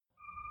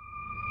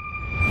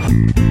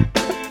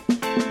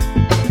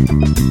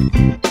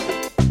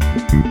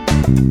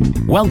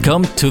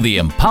Welcome to the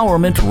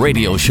Empowerment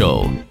Radio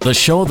Show, the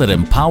show that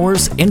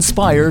empowers,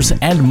 inspires,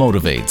 and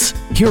motivates.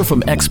 Hear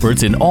from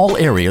experts in all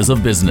areas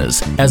of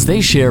business as they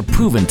share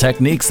proven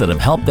techniques that have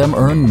helped them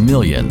earn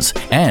millions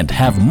and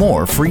have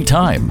more free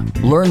time.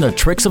 Learn the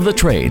tricks of the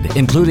trade,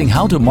 including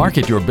how to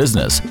market your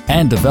business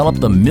and develop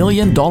the $1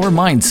 million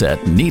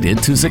mindset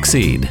needed to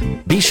succeed.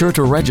 Be sure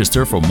to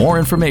register for more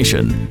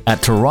information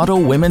at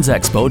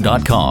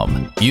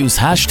TorontoWomen'sExpo.com. Use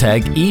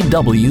hashtag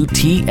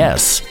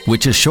EWTS,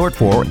 which is short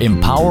for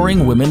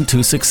Empowering Women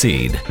to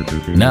Succeed.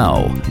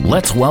 Now,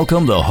 let's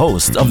welcome the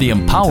host of the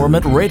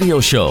Empowerment Radio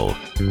Show,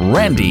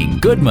 Randy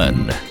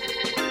Goodman.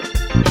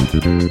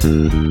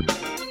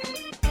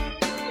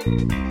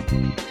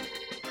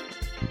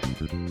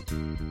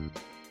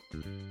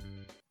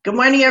 Good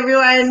morning,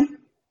 everyone.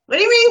 What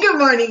do you mean, good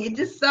morning? You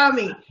just saw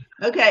me.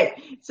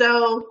 Okay,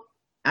 so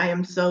I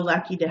am so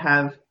lucky to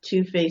have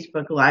 2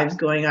 Facebook Lives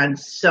going on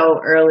so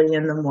early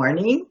in the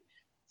morning.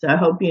 So I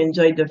hope you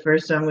enjoyed the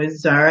first one with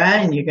Zara,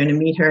 and you're going to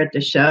meet her at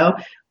the show.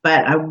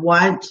 But I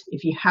want,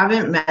 if you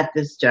haven't met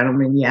this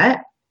gentleman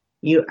yet,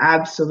 you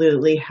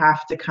absolutely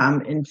have to come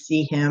and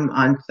see him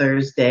on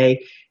Thursday.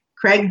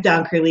 Craig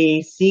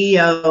Dunkerley,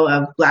 CEO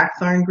of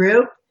Blackthorn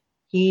Group.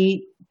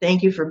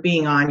 Thank you for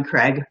being on,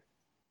 Craig.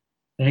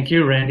 Thank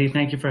you, Randy.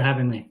 Thank you for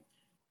having me.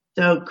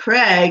 So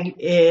Craig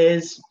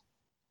is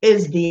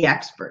the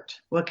expert.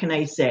 What can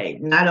I say?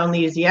 Not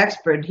only is he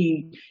expert,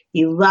 he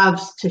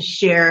loves to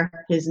share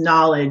his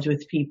knowledge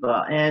with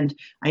people. And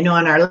I know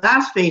on our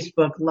last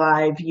Facebook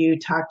Live, you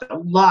talked a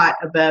lot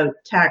about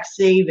tax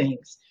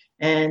savings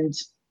and,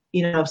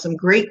 some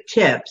great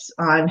tips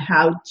on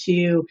how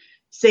to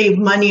save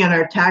money on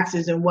our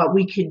taxes and what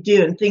we could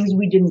do and things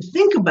we didn't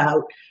think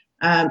about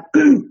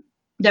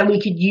that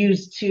we could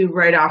use to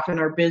write off in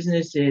our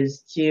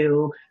businesses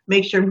to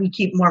make sure we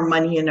keep more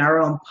money in our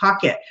own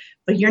pocket.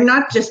 But you're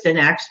not just an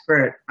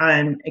expert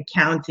on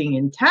accounting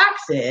and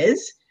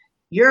taxes.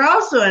 You're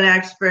also an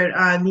expert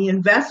on the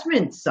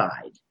investment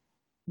side,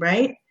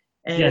 right?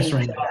 And, yes,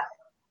 right. So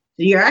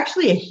you're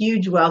actually a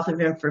huge wealth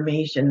of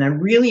information. I'm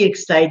really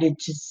excited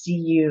to see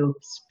you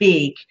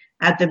speak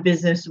at the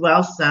Business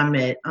Wealth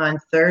Summit on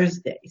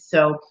Thursday.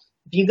 So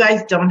if you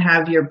guys don't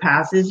have your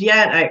passes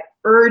yet, I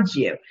urge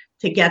you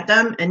to get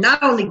them, and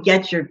not only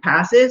get your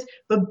passes,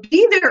 but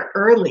be there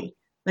early.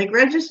 Like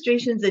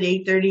registration's at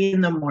 8:30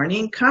 in the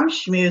morning. Come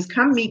schmooze,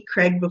 come meet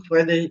Craig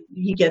before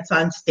he gets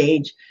on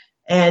stage,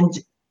 and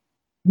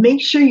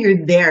make sure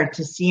you're there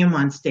to see him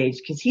on stage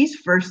because he's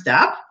first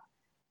up.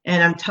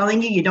 And I'm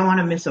telling you, you don't want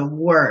to miss a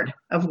word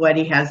of what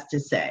he has to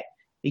say,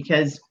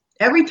 because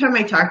every time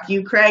I talk to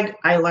you, Craig,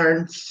 I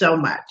learn so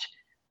much.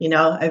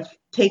 I've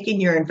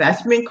taken your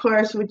investment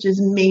course, which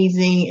is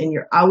amazing, and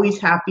you're always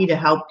happy to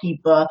help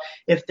people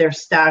if they're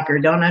stuck or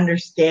don't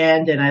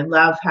understand. And I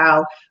love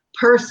how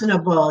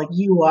personable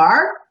you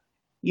are.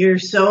 You're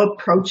so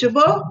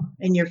approachable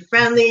and you're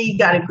friendly. You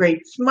got a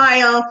great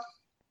smile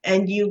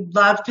and you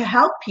love to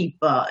help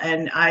people.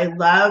 And I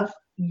love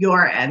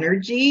your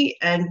energy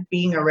and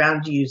being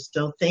around you.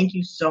 So thank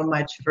you so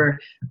much for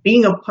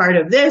being a part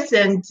of this.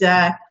 And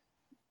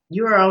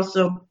you are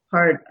also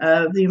part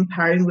of the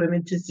Empowering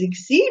Women to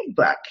Succeed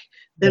book,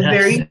 the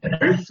very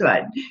first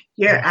one.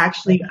 You're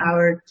actually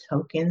our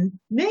token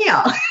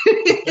male.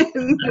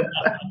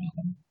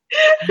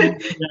 So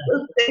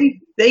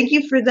thank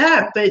you for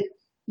that. But,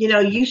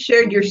 you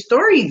shared your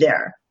story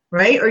there,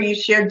 right? Or you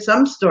shared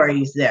some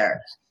stories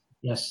there.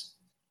 Yes.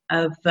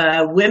 Of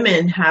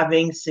women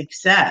having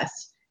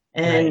success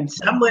and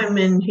some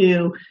women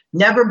who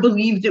never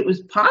believed it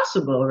was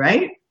possible,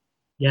 right?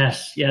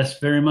 Yes,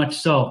 very much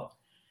so.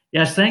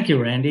 Yes, thank you,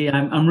 Randy.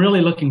 I'm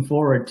really looking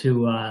forward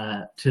to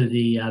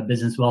the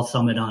Business Wealth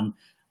Summit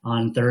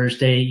on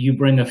Thursday. You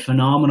bring a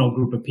phenomenal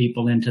group of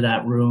people into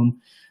that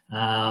room.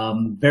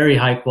 Very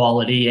high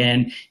quality.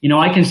 And,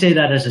 I can say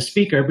that as a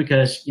speaker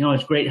because,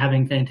 it's great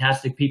having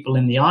fantastic people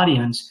in the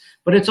audience,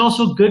 but it's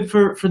also good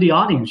for the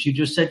audience. You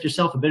just said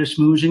yourself, a bit of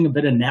schmoozing, a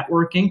bit of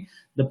networking.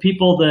 The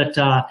people that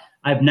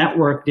I've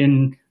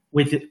networked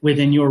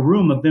within your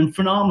room have been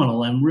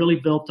phenomenal and really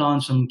built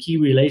on some key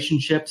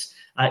relationships,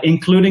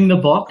 including the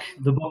book.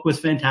 The book was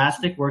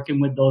fantastic, working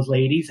with those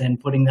ladies and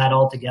putting that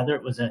all together.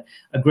 It was a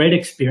great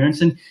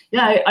experience. And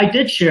yeah, I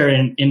did share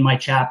in my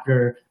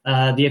chapter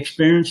the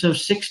experience of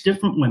 6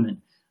 different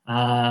women,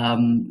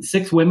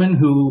 6 women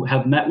who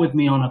have met with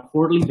me on a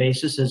quarterly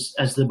basis,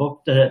 as the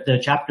book, the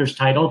chapter's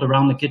titled,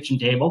 Around the Kitchen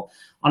Table,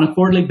 on a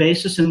quarterly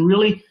basis, and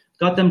really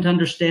got them to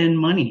understand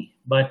money.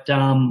 But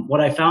what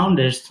I found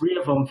is 3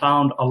 of them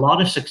found a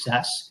lot of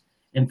success.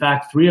 In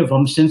fact, 3 of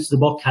them, since the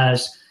book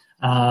has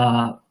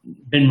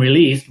been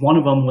released, one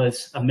of them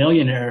was a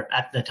millionaire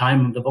at the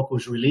time the book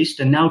was released,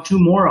 and now 2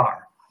 more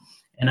are.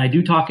 And I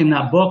do talk in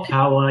that book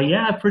how,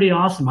 pretty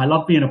awesome. I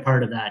love being a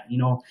part of that,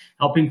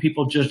 helping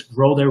people just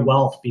grow their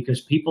wealth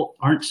because people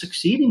aren't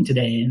succeeding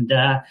today. And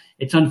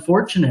it's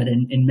unfortunate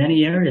in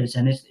many areas,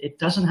 and it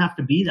doesn't have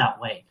to be that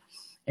way.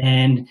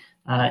 And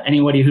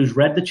Anybody who's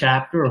read the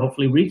chapter or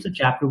hopefully reads the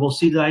chapter will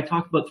see that I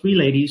talked about three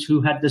ladies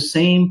who had the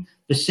same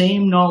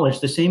knowledge,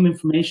 the same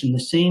information, the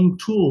same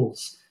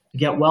tools to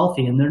get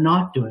wealthy, and they're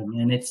not doing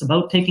it. And it's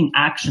about taking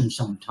action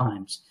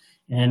sometimes.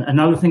 And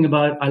another thing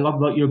I love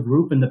about your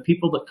group and the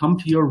people that come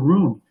to your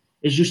room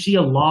is you see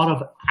a lot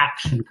of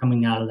action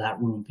coming out of that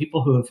room.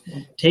 People who have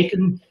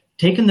taken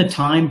the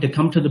time to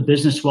come to the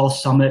Business Wealth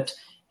Summit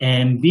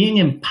and being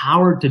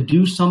empowered to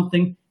do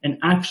something and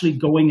actually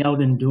going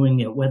out and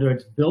doing it, whether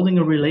it's building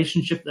a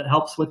relationship that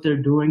helps what they're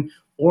doing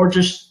or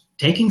just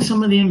taking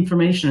some of the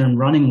information and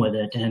running with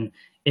it. And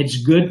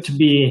it's good to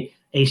be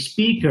a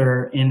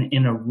speaker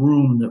in a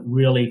room that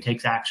really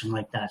takes action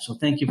like that. So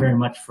thank you very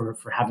much for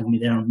having me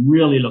there. I'm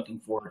really looking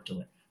forward to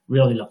it.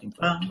 Really looking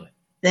forward to it.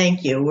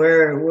 Thank you.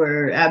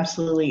 We're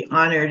absolutely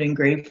honored and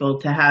grateful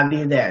to have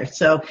you there.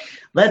 So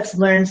let's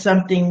learn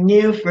something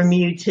new from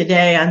you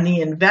today on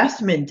the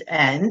investment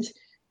end,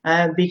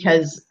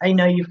 because I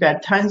know you've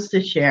got tons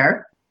to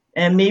share,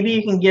 and maybe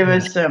you can give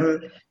us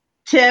some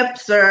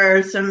tips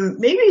or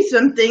maybe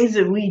some things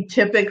that we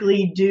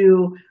typically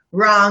do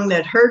wrong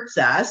that hurts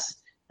us,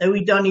 that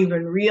we don't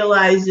even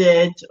realize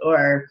it,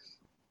 or,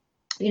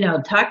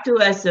 talk to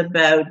us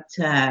about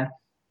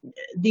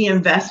the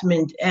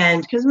investment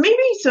end, because maybe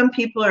some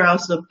people are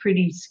also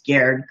pretty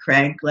scared,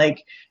 Craig.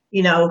 Like,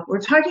 we're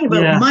talking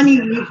about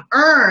money we've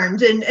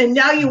earned, and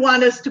now you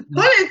want us to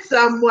put it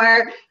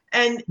somewhere,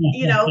 and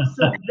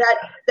so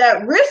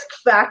that risk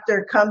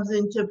factor comes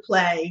into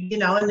play,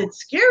 and it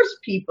scares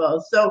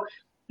people. So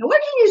what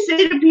can you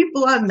say to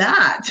people on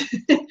that?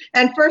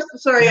 And first,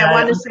 sorry, I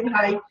want to say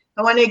hi.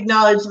 I want to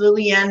acknowledge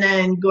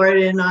Liliana and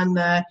Gordon on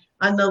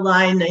the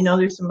line. I know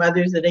there's some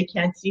others that I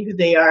can't see who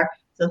they are.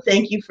 So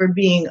thank you for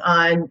being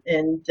on.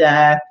 And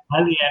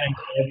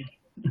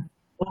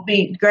we'll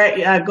be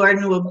great.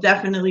 Gordon will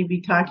definitely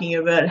be talking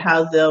about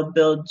how they'll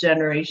build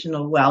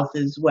generational wealth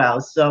as well.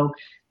 So,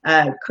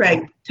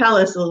 Craig, tell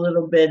us a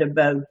little bit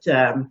about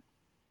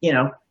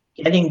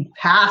getting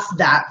past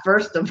that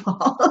first of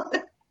all.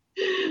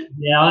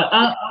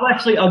 Yeah,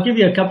 I'll give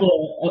you a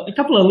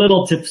couple of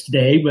little tips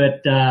today,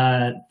 but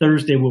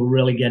Thursday we'll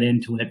really get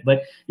into it.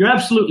 But you're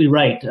absolutely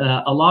right.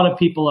 A lot of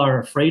people are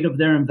afraid of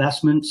their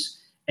investments,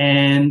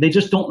 and they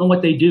just don't know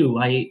what they do.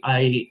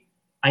 I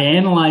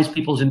analyze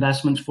people's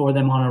investments for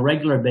them on a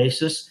regular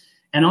basis,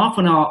 and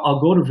often I'll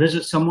go to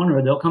visit someone,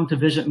 or they'll come to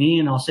visit me,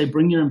 and I'll say,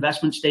 bring your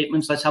investment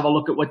statements, let's have a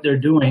look at what they're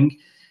doing.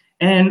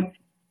 And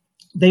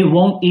they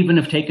won't even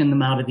have taken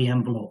them out of the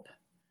envelope.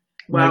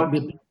 Wow.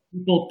 Right?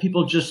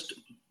 People just,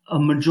 a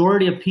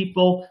majority of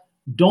people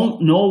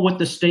don't know what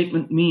the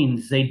statement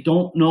means. They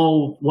don't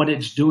know what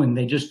it's doing.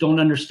 They just don't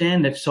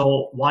understand it.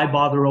 So why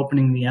bother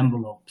opening the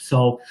envelope?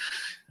 So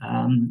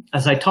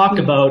as I talk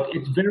about,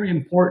 it's very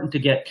important to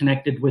get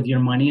connected with your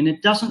money, and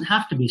it doesn't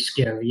have to be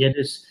scary.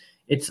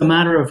 It's a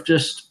matter of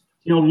just,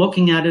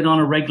 looking at it on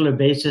a regular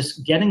basis,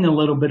 getting a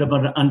little bit of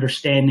an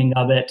understanding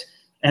of it,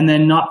 and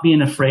then not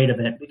being afraid of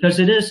it, because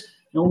it is,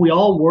 we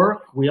all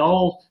work, we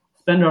all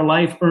spend our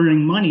life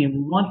earning money, and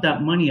we want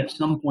that money at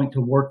some point to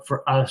work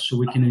for us so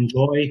we can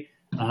enjoy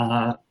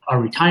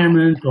our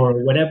retirement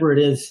or whatever it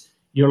is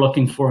you're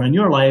looking for in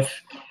your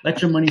life.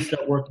 Let your money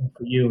start working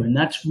for you. And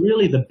that's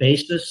really the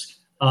basis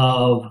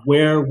of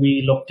where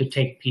we look to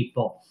take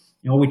people.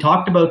 We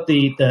talked about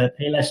the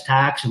pay less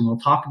tax, and we'll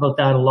talk about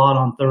that a lot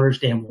on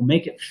Thursday, and we'll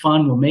make it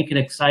fun, we'll make it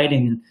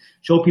exciting, and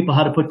show people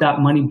how to put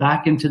that money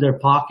back into their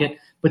pocket.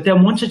 But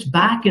then once it's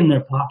back in their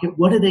pocket,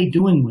 what are they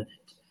doing with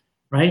it?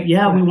 Right?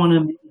 Yeah, we want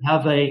to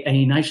have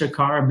a nicer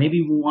car.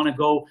 Maybe we want to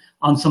go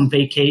on some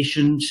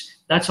vacations.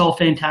 That's all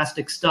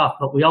fantastic stuff.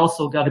 But we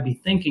also got to be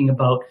thinking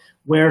about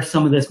where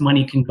some of this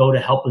money can go to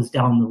help us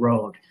down the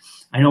road.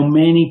 I know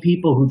many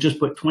people who just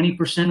put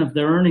 20% of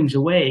their earnings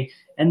away,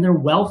 and they're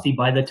wealthy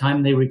by the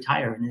time they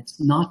retire. And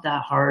it's not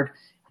that hard,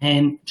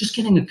 and just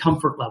getting a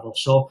comfort level.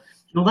 So,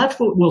 that's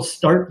what we'll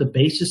start the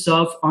basis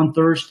of on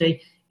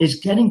Thursday, is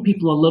getting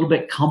people a little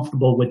bit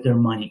comfortable with their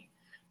money.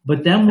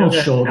 But then we'll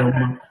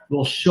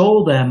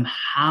show them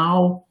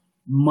how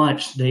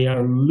much they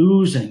are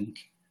losing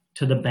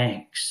to the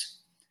banks.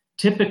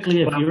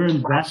 Typically, if you're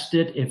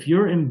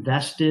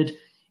invested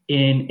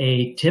in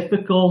a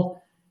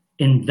typical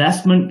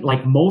investment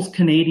like most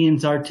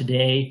Canadians are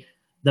today,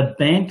 the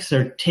banks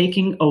are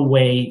taking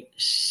away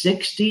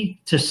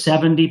 60 to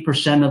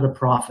 70% of the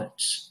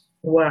profits.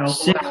 Wow.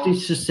 60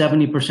 to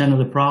 70% of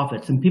the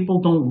profits. And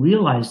people don't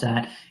realize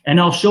that.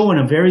 And I'll show in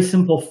a very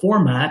simple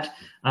format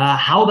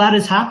how that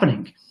is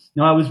happening.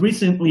 I was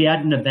recently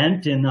at an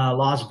event in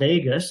Las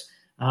Vegas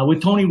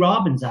with Tony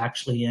Robbins,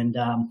 actually. And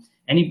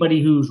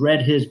anybody who's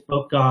read his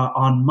book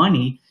on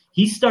money,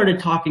 he started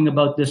talking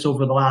about this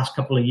over the last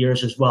couple of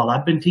years as well.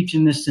 I've been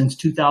teaching this since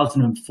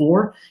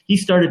 2004. He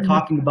started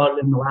talking about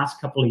it in the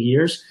last couple of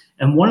years.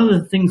 And one of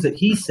the things that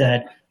he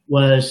said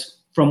was,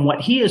 from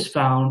what he has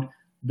found,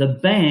 the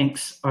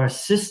banks are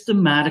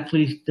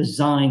systematically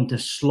designed to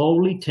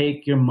slowly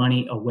take your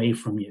money away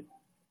from you.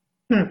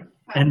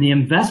 And the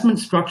investment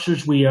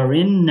structures we are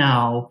in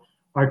now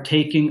are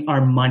taking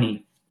our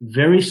money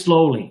very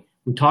slowly.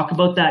 We talk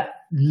about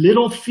that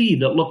little fee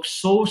that looks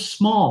so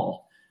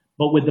small,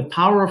 but with the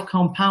power of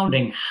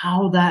compounding,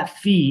 how that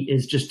fee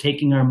is just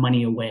taking our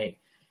money away.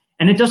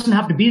 And it doesn't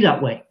have to be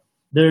that way.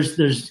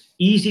 There's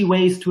easy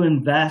ways to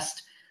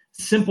invest,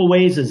 simple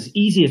ways as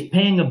easy as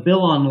paying a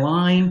bill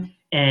online,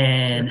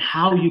 and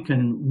how you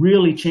can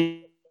really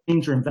change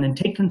your investment and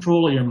take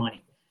control of your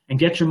money and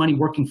get your money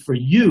working for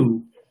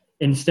you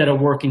instead of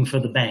working for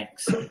the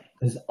banks.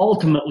 Because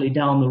ultimately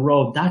down the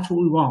road, that's what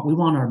we want. We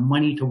want our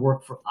money to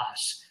work for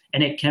us.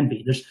 And it can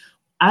be. There's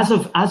as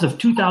of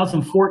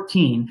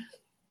 2014,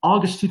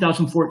 August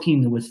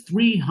 2014, there was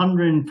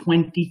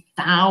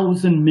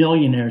 320,000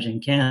 millionaires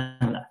in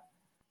Canada.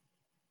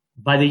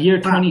 By the year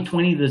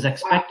 2020, there's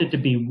expected to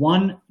be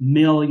 1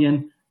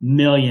 million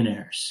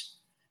millionaires.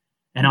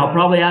 And I'll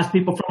probably ask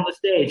people from the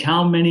stage,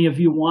 how many of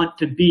you want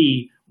to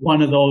be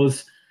one of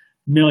those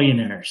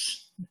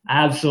millionaires?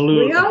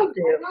 Absolutely. We all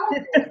do.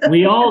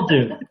 We all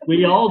do.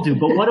 We all do.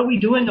 But what are we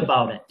doing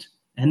about it?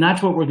 And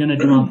that's what we're going to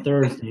do on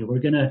Thursday. We're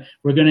going to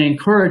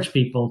encourage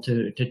people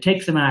to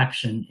take some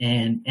action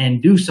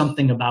and do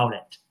something about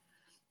it.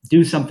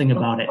 Do something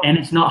about it. And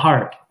it's not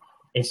hard.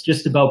 It's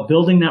just about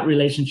building that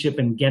relationship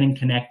and getting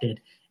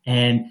connected.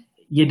 And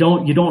you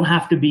don't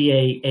have to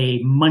be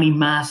a money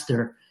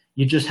master.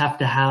 You just have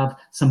to have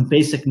some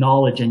basic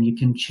knowledge, and you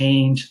can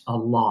change a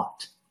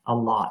lot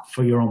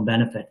for your own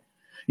benefit.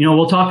 You know,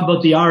 we'll talk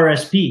about the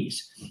RSPs.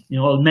 You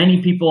know,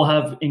 many people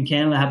in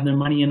Canada have their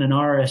money in an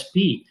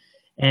RSP.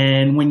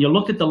 And when you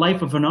look at the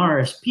life of an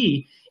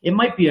RSP, it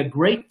might be a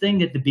great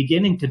thing at the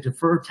beginning to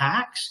defer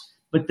tax,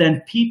 but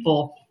then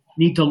people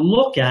need to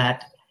look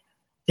at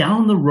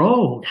down the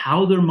road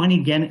how they're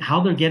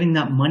getting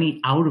that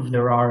money out of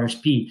their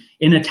RSP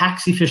in a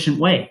tax efficient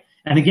way.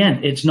 And again,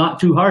 it's not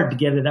too hard to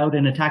get it out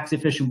in a tax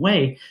efficient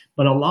way,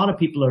 but a lot of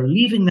people are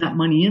leaving that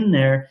money in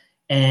there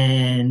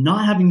and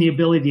not having the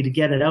ability to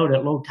get it out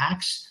at low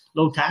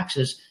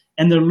taxes,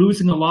 and they're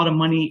losing a lot of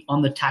money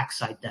on the tax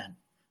side then.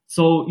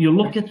 So you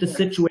look at the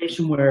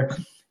situation where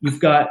you've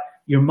got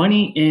your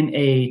money in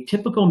a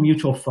typical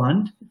mutual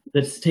fund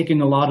that's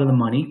taking a lot of the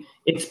money.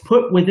 It's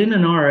put within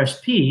an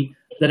RSP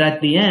that at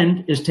the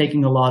end is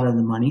taking a lot of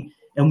the money.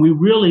 And we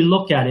really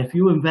look at, if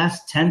you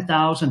invest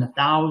 10,000,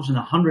 1,000,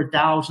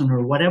 100,000,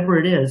 or whatever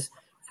it is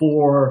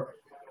for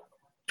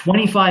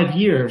 25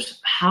 years,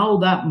 how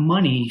that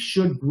money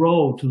should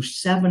grow to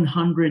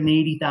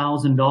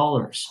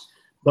 $780,000.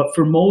 But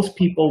for most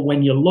people,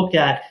 when you look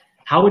at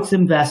how it's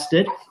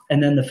invested,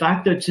 and then the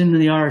fact that it's in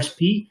the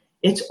RSP,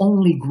 it's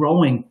only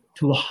growing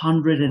to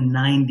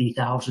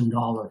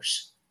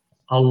 $190,000.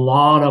 A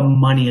lot of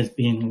money is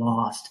being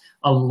lost.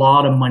 A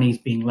lot of money is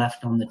being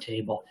left on the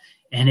table.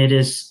 And it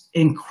is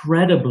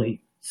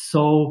incredibly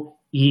so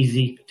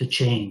easy to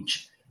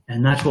change.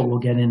 And that's what we'll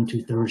get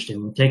into Thursday.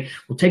 We'll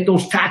take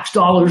those tax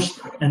dollars,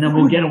 and then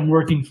we'll get them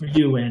working for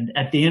you. And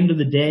at the end of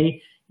the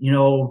day, you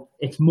know,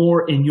 it's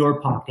more in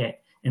your pocket.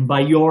 And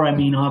by your, I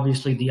mean,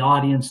 obviously the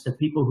audience, the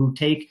people who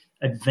take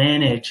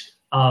advantage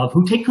of,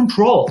 who take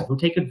control, who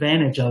take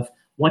advantage of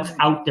what's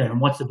out there and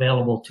what's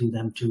available to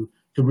them to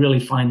really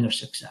find their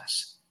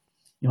success.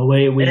 You know,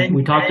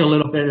 we talked a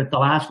little bit at the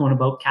last one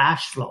about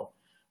cash flow,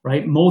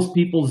 right? Most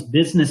people's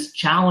business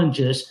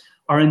challenges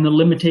are in the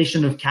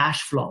limitation of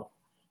cash flow,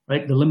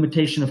 right? The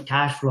limitation of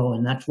cash flow,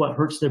 and that's what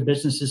hurts their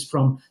businesses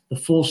from the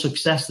full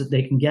success that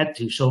they can get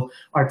to. So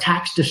our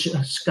tax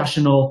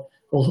discussion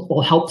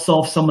will help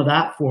solve some of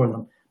that for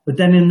them. But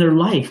then in their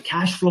life,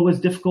 cash flow is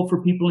difficult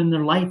for people in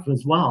their life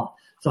as well.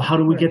 So how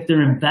do we get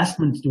their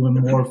investments doing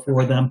more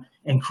for them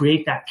and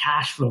create that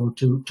cash flow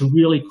to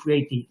really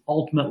create the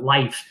ultimate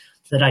life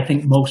that I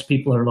think most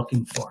people are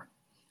looking for?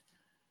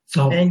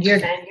 So, and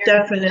you're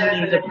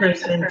definitely the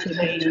person to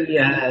be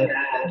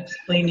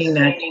explaining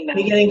that. Are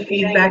you getting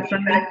feedback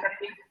from me?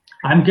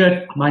 I'm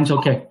good. Mine's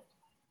okay.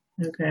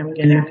 Okay, I'm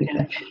getting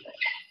feedback.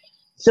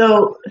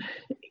 So,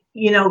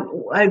 you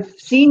know, I've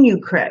seen you,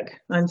 Craig,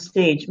 on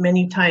stage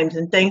many times,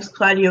 and thanks,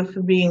 Claudio,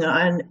 for being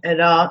on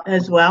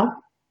as well.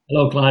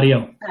 Hello,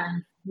 Claudio.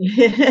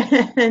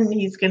 And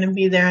he's going to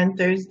be there on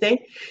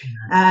Thursday.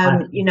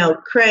 You know,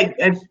 Craig,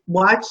 I've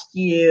watched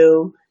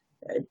you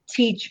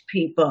teach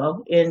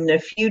people in a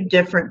few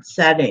different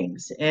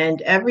settings,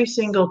 and every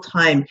single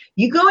time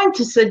you go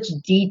into such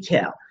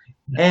detail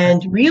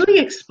and really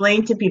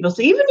explain to people.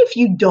 So even if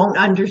you don't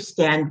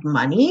understand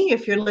money,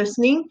 if you're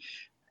listening,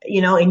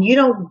 you know, and you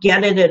don't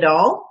get it at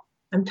all,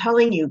 I'm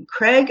telling you,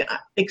 Craig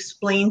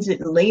explains it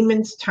in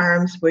layman's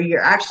terms where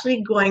you're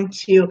actually going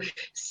to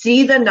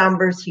see the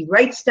numbers. He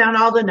writes down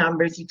all the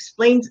numbers. He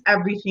explains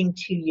everything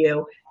to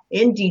you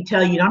in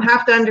detail. You don't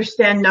have to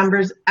understand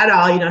numbers at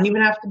all. You don't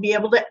even have to be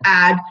able to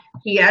add.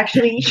 He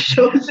actually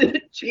shows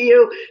it to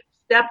you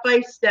step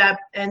by step.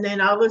 And then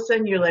all of a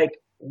sudden you're like,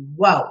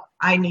 whoa,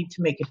 I need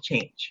to make a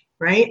change.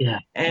 Right? Yeah.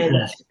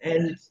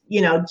 And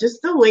you know,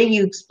 just the way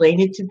you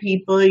explain it to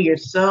people, you're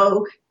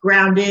so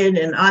grounded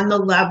and on the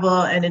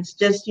level, and it's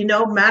just, you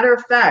know, matter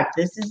of fact,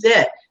 this is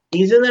it.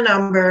 These are the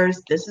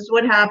numbers. This is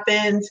what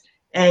happens,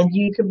 and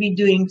you could be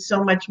doing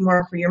so much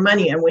more for your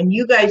money. And when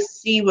you guys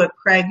see what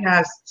Craig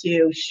has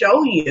to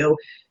show you,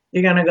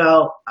 you're going to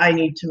go, I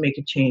need to make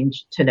a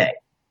change today.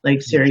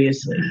 Like,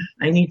 seriously,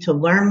 I need to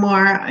learn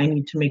more. I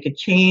need to make a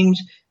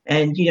change.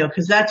 And,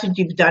 because that's what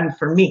you've done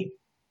for me,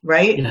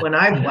 right? Yeah. When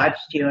I've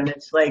watched you, and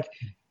it's like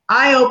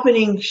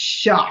eye-opening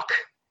shock,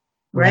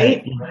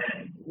 right?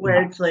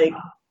 Where it's like,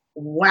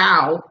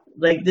 wow,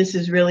 like this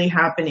is really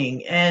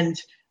happening. And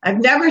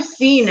I've never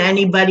seen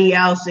anybody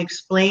else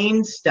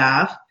explain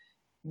stuff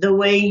the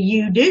way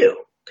you do,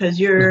 because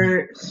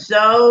you're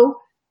so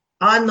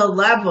on the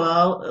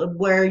level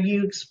where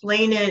you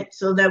explain it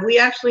so that we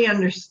actually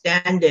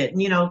understand it.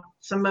 And,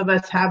 some of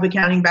us have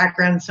accounting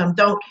backgrounds, some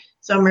don't.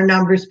 Some are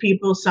numbers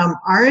people, some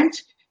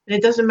aren't. And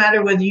it doesn't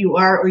matter whether you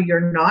are or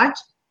you're not.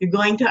 You're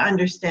going to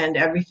understand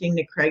everything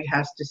that Craig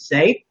has to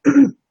say.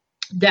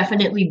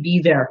 Definitely be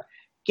there.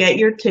 Get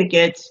your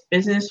tickets,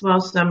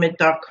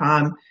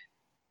 businesswealthsummit.com.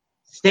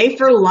 Stay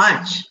for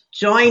lunch.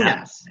 Join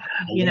us.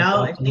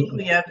 I think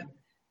we have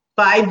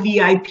 5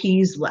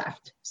 VIPs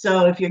left.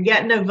 So if you're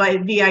getting a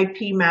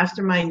VIP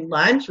mastermind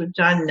lunch with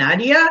John and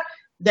Nadia,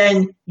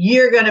 then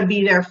you're going to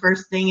be there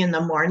first thing in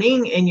the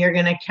morning and you're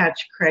going to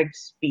catch Craig's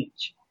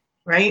speech,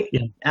 right?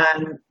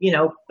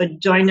 Yeah. But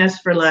join us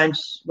for lunch,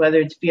 whether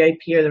it's VIP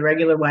or the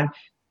regular one.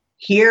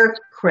 Hear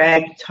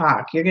Craig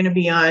talk. You're going to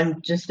be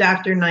on just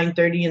after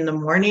 9:30 in the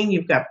morning.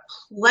 You've got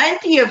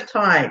plenty of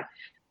time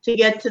to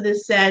get to the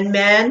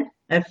Sandman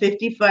at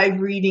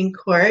 55 Reading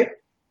Court,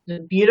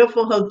 the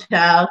beautiful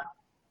hotel.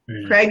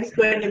 Craig's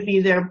going to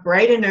be there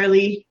bright and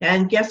early.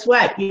 And guess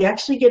what? You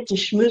actually get to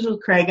schmooze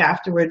with Craig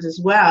afterwards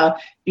as well,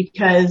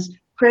 because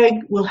Craig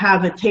will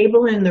have a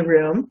table in the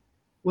room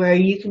where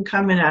you can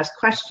come and ask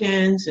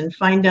questions and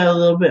find out a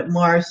little bit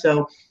more.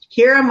 So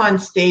hear him on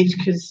stage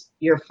because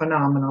you're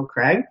phenomenal,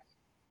 Craig.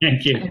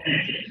 Thank you.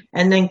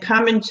 And then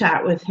come and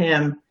chat with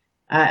him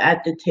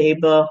at the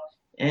table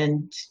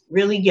and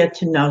really get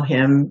to know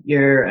him.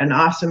 You're an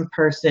awesome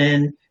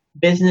person,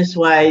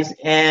 business-wise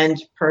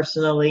and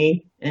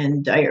personally.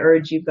 And I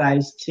urge you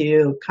guys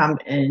to come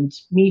and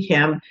meet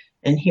him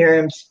and hear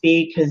him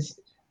speak, because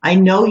I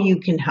know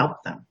you can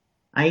help them.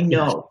 I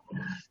know,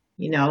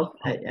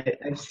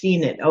 I've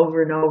seen it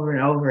over and over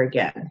and over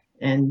again.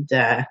 And,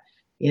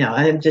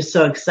 I'm just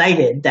so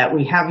excited that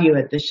we have you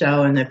at the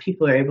show and that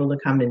people are able to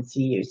come and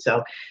see you.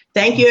 So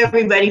thank you,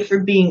 everybody,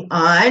 for being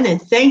on.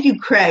 And thank you,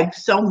 Craig,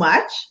 so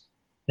much.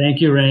 Thank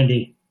you,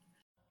 Randy.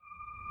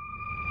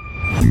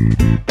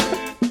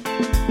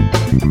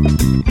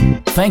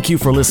 Thank you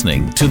for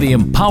listening to the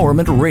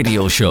Empowerment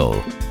Radio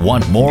Show.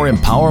 Want more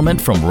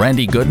empowerment from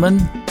Randy Goodman?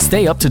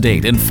 Stay up to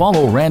date and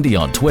follow Randy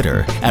on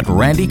Twitter at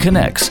Randy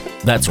Connects.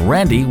 That's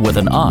Randy with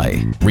an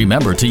I.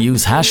 Remember to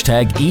use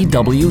hashtag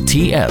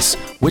EWTS,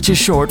 which is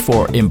short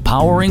for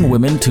Empowering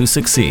Women to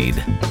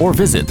Succeed. Or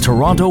visit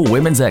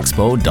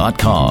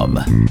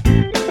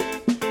TorontoWomen'sExpo.com.